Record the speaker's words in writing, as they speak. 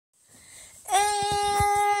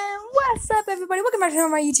What's up, everybody? Welcome back to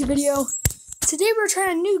my YouTube video. Today we're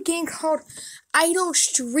trying a new game called Idle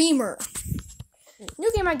Streamer.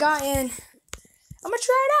 New game I got in. I'm gonna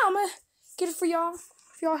try it out. I'm gonna get it for y'all.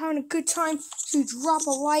 If y'all having a good time, so drop a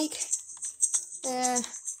like. And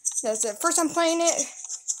that's it. First time playing it.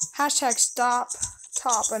 Hashtag stop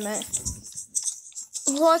top. I meant.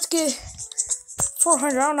 Let's get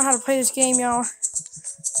 400. I don't know how to play this game, y'all.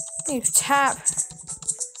 I need to tap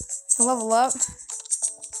to level up.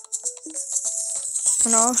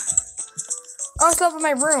 No. Oh, it's up in my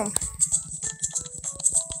room.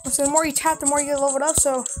 So the more you tap, the more you get leveled up.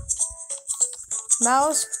 So,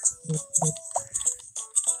 mouse.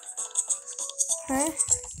 Okay.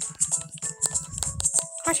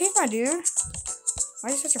 I changed my dude. Why are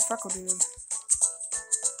you such a freckle dude?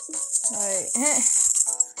 Alright.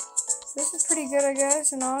 This is pretty good, I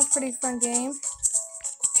guess. And all, it's a pretty fun game.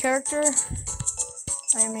 Character.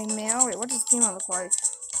 I am a male. Wait, what does female look like?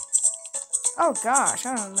 Oh gosh,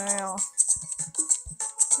 I don't know.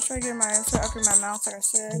 I'm trying to get my upgrade my mouse, like I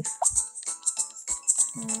said.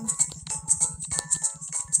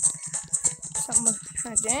 Something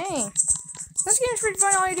with, dang. This game's pretty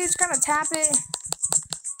fun. All you do is kind of tap it.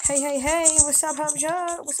 Hey, what's up,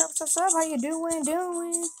 What's up? How you doing?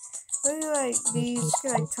 Look at like these. Just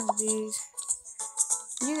get like tons of these.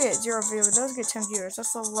 You get 0 viewers. Those get 10 viewers.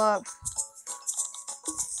 That's level up.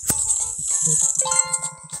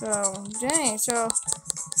 So, dang, so,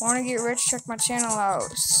 want to get rich, check my channel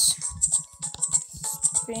out.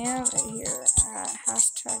 Spam it here at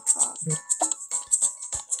hashtag top.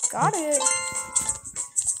 Got it.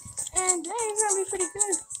 And dang, it's gonna be pretty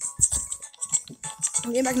good.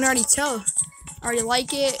 Game I can already tell. I already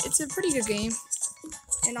like it. It's a pretty good game.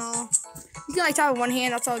 And all. You can like tap with one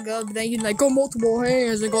hand, that's all good, but then you can like go multiple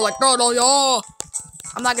hands and go like, no, y'all.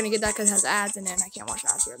 I'm not gonna get that because it has ads in it and I can't watch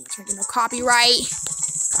ads here. I'm not trying to get no copyright.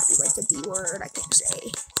 Copyright's a B word, I can't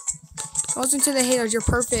say. Don't listen to the haters, you're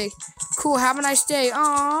perfect. Cool, have a nice day.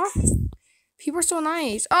 Aww. People are so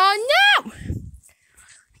nice. Oh no!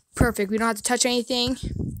 Perfect, we don't have to touch anything.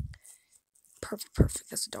 Perfect.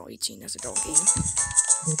 That's adult 18, that's adult game.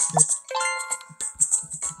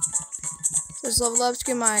 Let's level up,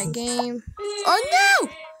 skip my game. Oh no!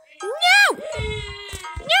 No!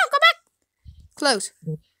 No, go back! Close.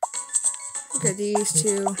 Look at these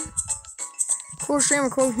two. Cool streamer,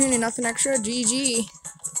 cool community, nothing extra. GG.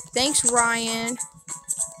 Thanks, Ryan.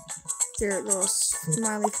 Their little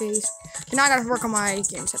smiley face. And now I gotta work on my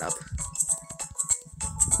game setup.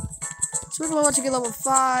 So we're level to get level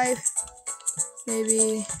 5.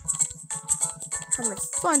 Maybe. Having a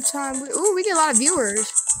fun time. Ooh, we get a lot of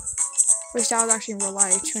viewers. Wish that was actually in real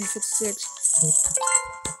life. 256.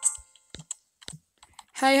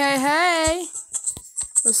 Hey.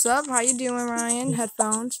 What's up? How you doing, Ryan?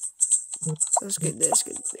 Headphones. Let's get this.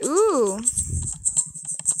 Ooh.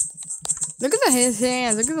 Look at his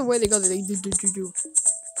hands. Look at the way they go. They do.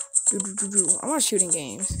 I want shooting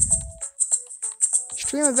games.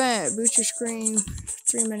 Stream event. Boost your screen.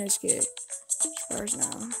 3 minutes. Get stars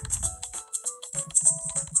now.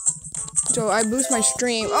 So I boost my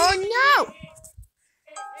stream. Oh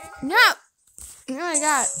no! No! Oh my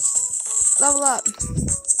god. Level up.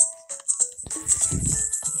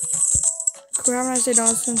 Cool, how am I say don't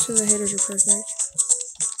listen to the haters, you're perfect.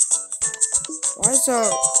 Why so?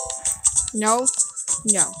 No.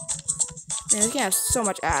 Man, this game has so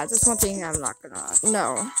much ads. That's one thing I'm not gonna.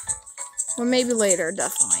 No. Well, maybe later,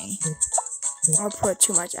 definitely. I'll put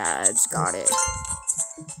too much ads. Got it.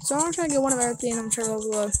 So I'm trying to get one of everything. I'm trying to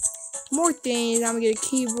level up more things. I'm gonna get a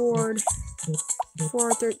keyboard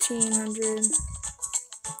for 1300.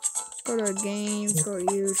 Go to games. Go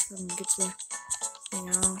to use. So I can get the thing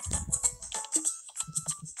out.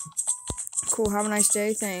 Cool, have a nice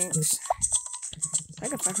day, thanks. I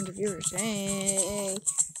got 500 viewers, dang.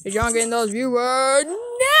 Is y'all getting those viewers?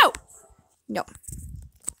 No!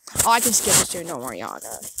 Oh, I can skip this too, don't worry, y'all.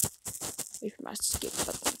 Wait for my skip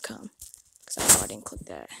button to come. Because I know I didn't click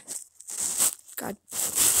that. God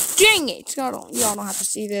dang it! Y'all don't have to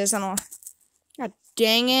see this, I don't. God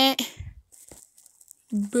dang it.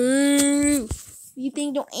 Boo! You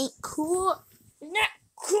think don't ain't cool? Not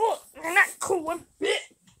cool! You're not cool one bit!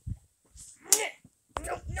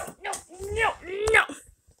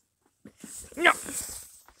 No.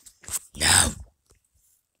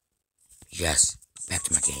 Yes, back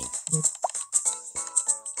to my game.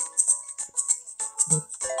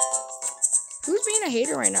 Who's being a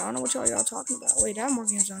hater right now? I don't know what y'all talking about. Wait, I have more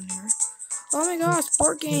games on here. Oh my god,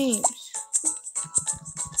 sport games.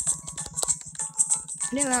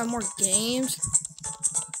 I didn't have more games.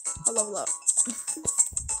 I'll level up.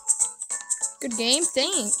 Good game,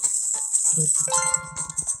 thanks.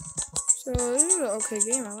 So this is an okay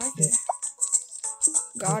game. I like it.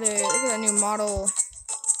 Got it. Look at that new Model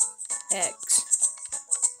X.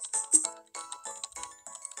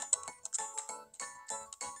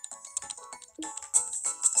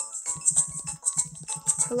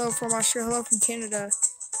 Hello from Australia. Hello from Canada.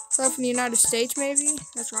 Hello from the United States, maybe?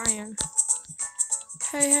 That's where I am.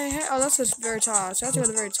 Hey. Oh, that's just very top. So that's at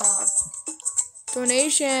the very top.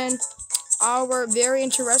 Donation. Albert, very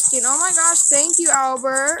interesting. Oh my gosh, thank you,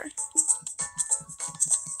 Albert.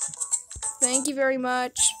 Thank you very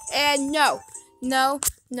much. And no.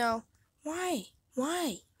 Why?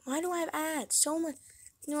 Why do I have ads? So much.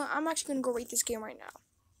 You know what? I'm actually going to go rate this game right now.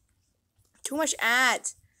 Too much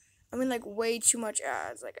ads. I mean, like, way too much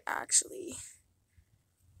ads. Like, actually.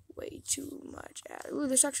 Way too much ads. Ooh,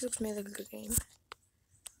 this actually looks maybe like a good game.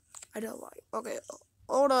 I don't like. Okay,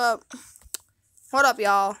 hold up. Hold up,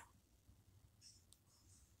 y'all.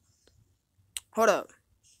 Hold up.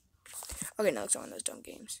 Okay, now it's one of those dumb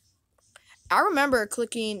games. I remember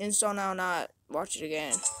clicking install now, not watch it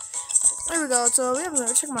again. There we go. So we have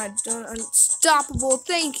to check my Unstoppable.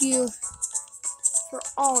 Thank you for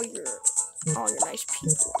all your nice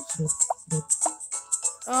people.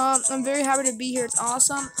 I'm very happy to be here. It's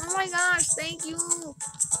awesome. Oh my gosh, thank you.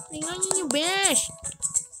 You bitch.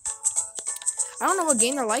 I don't know what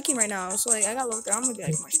game they're liking right now. So like I gotta look there. I'm gonna get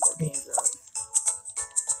like my sport games up.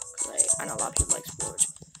 Like I know a lot of people like sports.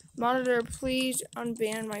 Monitor, please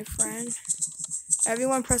unban my friend.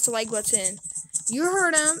 Everyone press the like button. You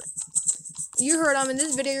heard him. You heard him in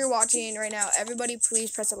this video you're watching right now. Everybody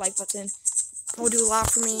please press the like button. It will do a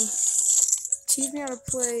lot for me. Teach me how to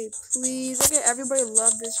play, please. Look at everybody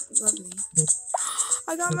love me.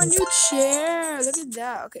 I got my new chair. Look at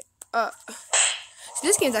that. Okay.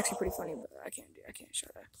 This game's actually pretty funny, but I can't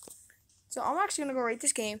show that. So I'm actually gonna go rate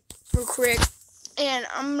this game real quick. And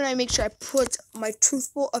I'm gonna make sure I put my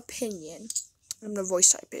truthful opinion. I'm gonna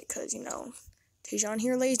voice type it because you know Tejon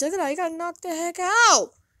here, ladies. Look at that. He got knocked the heck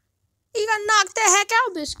out. He got knocked the heck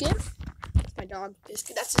out, Biscuit. My dog,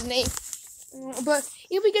 Biscuit. That's his name. But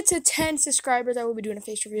if we get to 10 subscribers, I will be doing a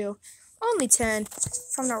face review. Only 10.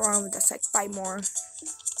 If I'm not wrong, that's like 5 more.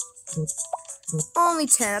 Only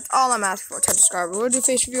 10. That's all I'm asking for. 10 subscribers. We'll do a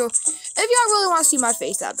face review. If y'all really want to see my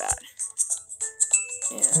face that bad.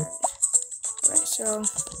 And alright, so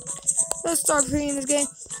let's start playing this game.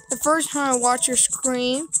 The first time I watch your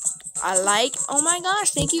screen, I like. Oh my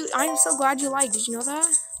gosh, thank you. I'm so glad you liked. Did you know that?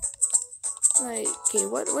 Like, okay,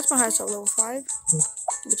 what's my highest level 5?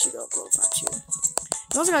 Get you to level 5 too.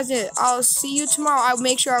 Those guys did. I'll see you tomorrow. I'll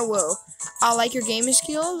make sure I will. I like your gaming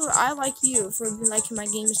skills. I like you for liking my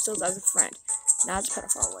gaming skills as a friend. Now it's kind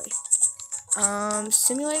of far away.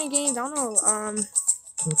 Simulating games. I don't know.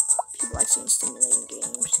 People like seeing stimulating games.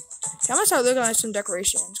 Okay, I'm gonna start looking at some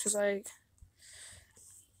decorations because like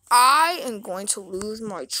I am going to lose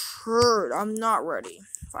my shirt. I'm not ready.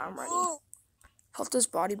 If I'm ready. Help this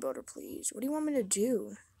bodybuilder, please. What do you want me to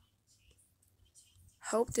do?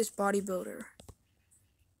 Help this bodybuilder.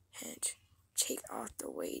 And take off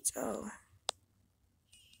the weights. Oh,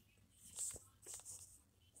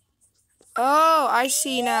 I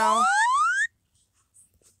see now.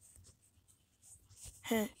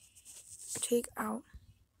 Take out.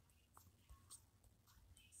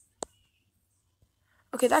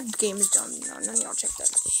 Okay, that game is done. No, none of y'all check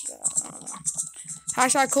that.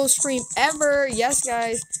 Hashtag coolest stream ever. Yes,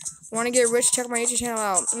 guys. Want to get rich? Check my YouTube channel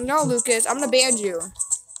out. No, Lucas. I'm going to ban you.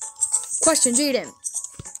 Question, Jaden.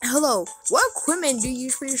 Hello. What equipment do you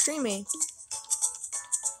use for your streaming?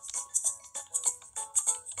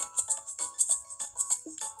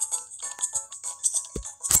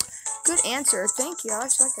 Good answer. Thank you. I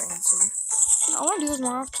like that answer. I want to do this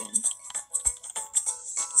more often.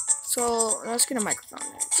 So, let's get a microphone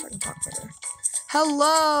next so I can talk better.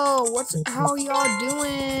 Hello! How y'all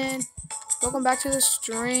doing? Welcome back to the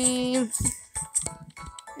stream.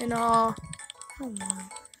 And all.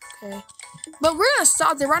 Okay. But we're gonna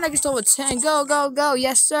stop there. Right now, it's over 10. Go, go, go.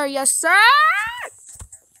 Yes, sir. Yes, sir!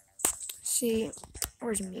 See,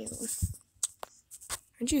 where's Muse?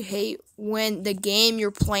 Don't you hate when the game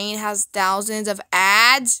you're playing has thousands of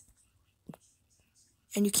ads?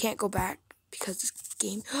 And you can't go back because this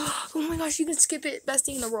game. Oh my gosh, you can skip it. Best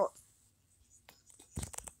thing in the world.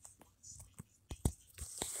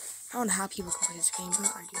 I don't know how people can play this game,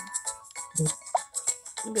 but I do.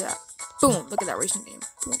 Look at that. Boom. Look at that racing game.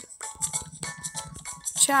 Boom.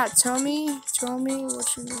 Chat, tell me what's your name.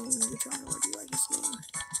 What do you like this name?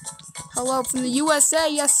 Hello from the USA.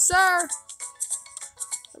 Yes, sir.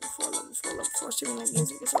 Level 4, streaming like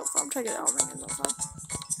music. It's level 5. I'm trying to get out of my level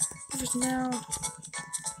 5. Just now.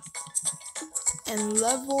 And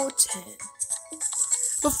level 10.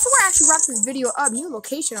 Before I actually wrap this video up, new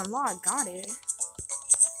location unlocked. Got it.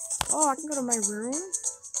 Oh, I can go to my room.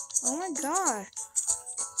 Oh my god.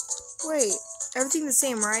 Wait, everything the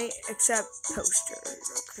same, right? Except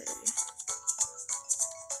posters. Okay.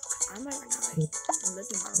 I'm like, I'm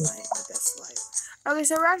living my life, my best life. Okay,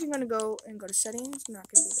 so we're actually gonna go to settings. I'm not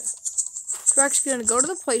gonna do that. So we're actually gonna go to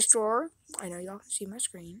the Play Store. I know y'all can see my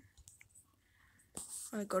screen.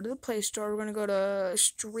 I'm gonna go to the Play Store. We're gonna go to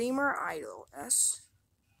Streamer Idol.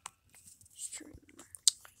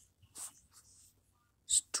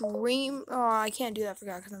 Stream. Oh, I can't do that. I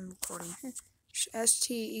forgot because I'm recording. STERMER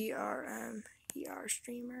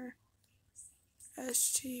streamer.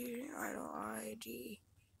 Idol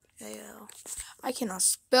IDAL. I cannot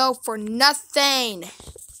spell for nothing.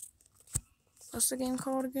 What's the game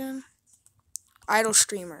called again? Idol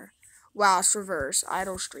Streamer. Wow, it's reverse.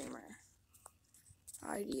 Idol Streamer.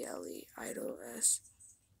 IDLE. Idol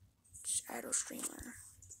Streamer.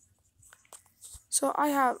 So I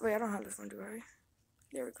have. Wait, I don't have this one, do I?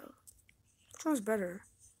 There we go. Which one's better?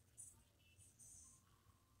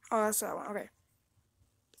 Oh, that's that one. Okay.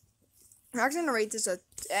 I'm actually gonna rate this a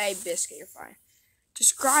biscuit. You're fine.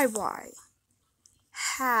 Describe why.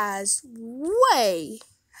 Has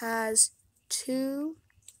too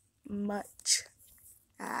much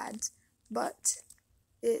ads, but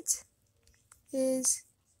it is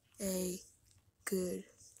a good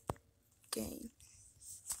game.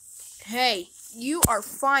 Hey, you are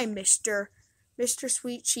fine, Mr.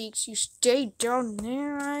 Sweet Cheeks. You stay down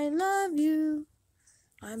there. I love you.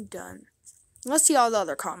 I'm done. Let's see all the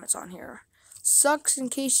other comments on here. Sucks in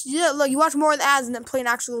case you look. You watch more of the ads than play an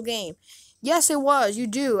actual game. Yes, it was. You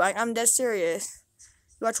do. I'm dead serious.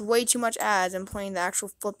 You watch way too much ads and playing the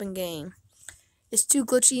actual flipping game. It's too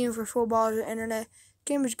glitchy even for football or the internet.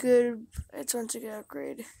 Game is good. It's once again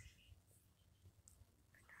upgrade.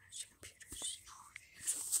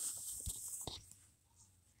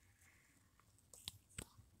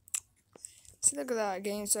 See, look at that.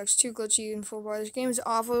 Game sucks. Too glitchy in full bar. This game is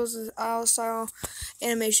awful. This is our style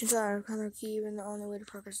animation style color key, and the only way to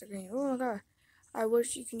progress the game. Oh my god. I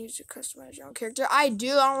wish you can use to customize your own character. I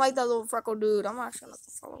do. I don't like that little freckle dude. I'm actually gonna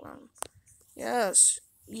follow him. Yes.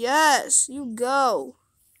 Yes. You go.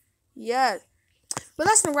 Yes. But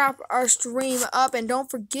that's gonna wrap our stream up, and don't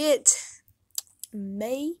forget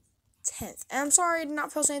May 10th. And I'm sorry I did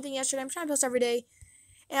not post anything yesterday. I'm trying to post every day.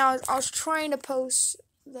 And I was trying to post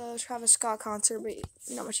the Travis Scott concert, but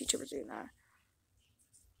not much YouTubers do that.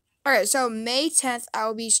 Alright, so May 10th, I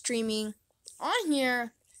will be streaming on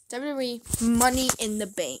here WWE Money in the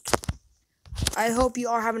Bank. I hope you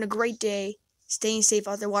are having a great day. Staying safe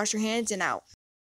out there. Wash your hands and out.